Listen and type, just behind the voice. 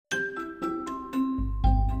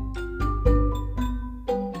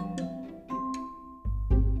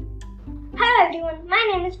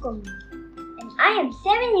is Komali and I am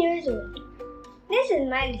 7 years old. This is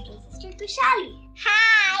my little sister Kushali.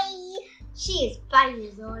 Hi! She is 5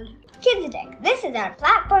 years old. Kids Deck. This is our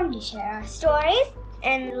platform to share our stories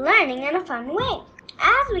and learning in a fun way.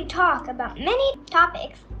 As we talk about many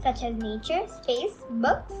topics such as nature, space,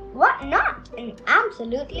 books, whatnot, and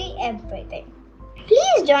absolutely everything.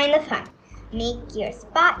 Please join the fun. Make your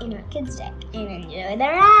spot in our Kids Deck and enjoy the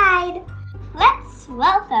ride. Let's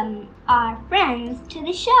welcome our friends to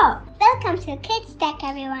the show. Welcome to Kids Deck,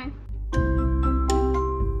 everyone.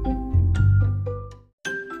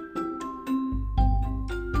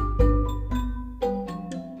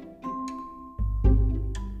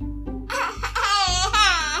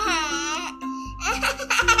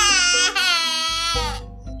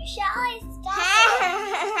 Kushali, stop it.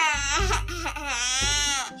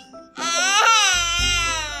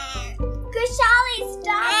 Kushali,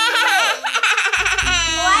 stop it.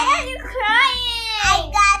 Why are you crying? I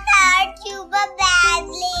got hurt super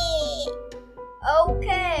badly.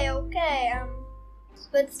 Okay.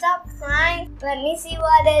 But stop crying. Let me see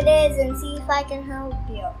what it is and see if I can help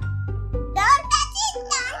you. Don't touch it!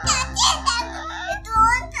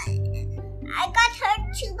 I got hurt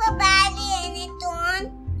super badly and it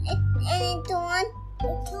won't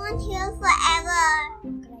heal forever.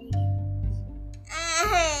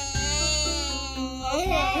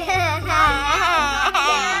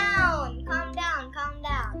 Calm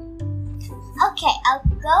down. Okay, I'll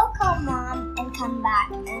go call Mom and come back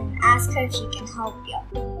and ask her if she can help you.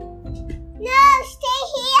 No, stay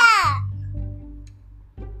here.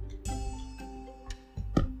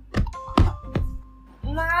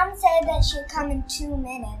 Mom said that she'll come in 2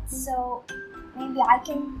 minutes, so maybe I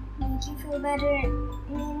can make you feel better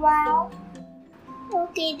meanwhile.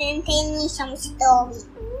 Okay, then tell me some story.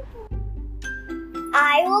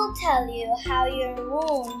 I will tell you how your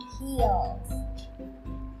wound heals.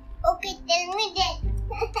 Okay, tell me that.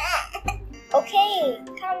 Okay,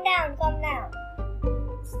 calm down.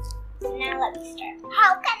 So now let me start.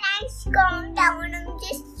 How can I calm down? I'm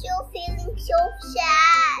just feeling so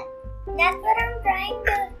sad. That's what I'm trying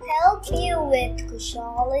to help you with,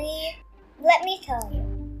 Kushali. Let me tell you.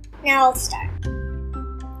 Now I'll start.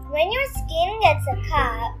 When your skin gets a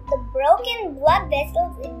cut, the broken blood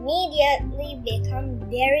vessels immediately become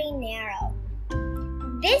very narrow.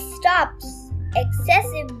 This stops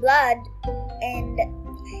excessive blood and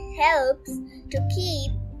helps to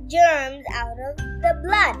keep germs out of the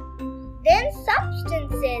blood. Then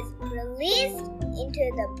substances released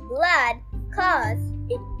into the blood cause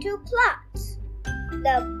it to clot.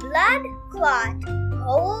 The blood clot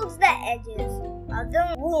holds the edges of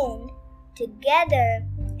the wound together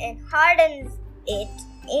and hardens it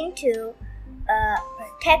into a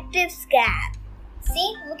protective scab.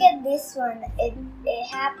 See, look at this one. It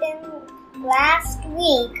happened last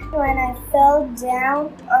week when I fell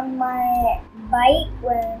down on my bike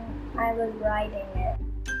when I was riding it.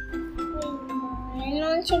 And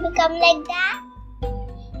won't you become like that?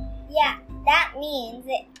 Yeah, that means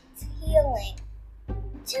it's healing.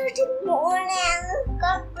 Good morning.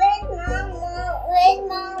 Where's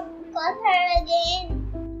Mom? Call her again.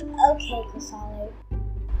 Okay, Kushali.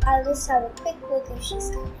 I'll just have a quick look if she's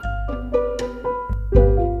coming.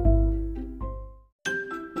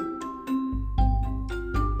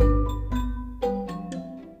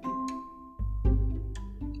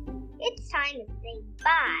 It's time to say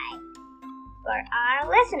bye for our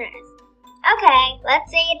listeners. Okay, let's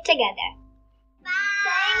say it together. Bye.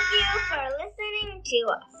 Thank you for listening to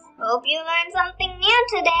us. Hope you learned something new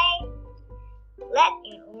today. Let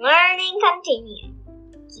your learning continue.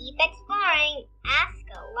 Keep exploring. Ask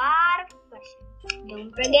a lot of questions.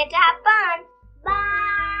 Don't forget to have fun.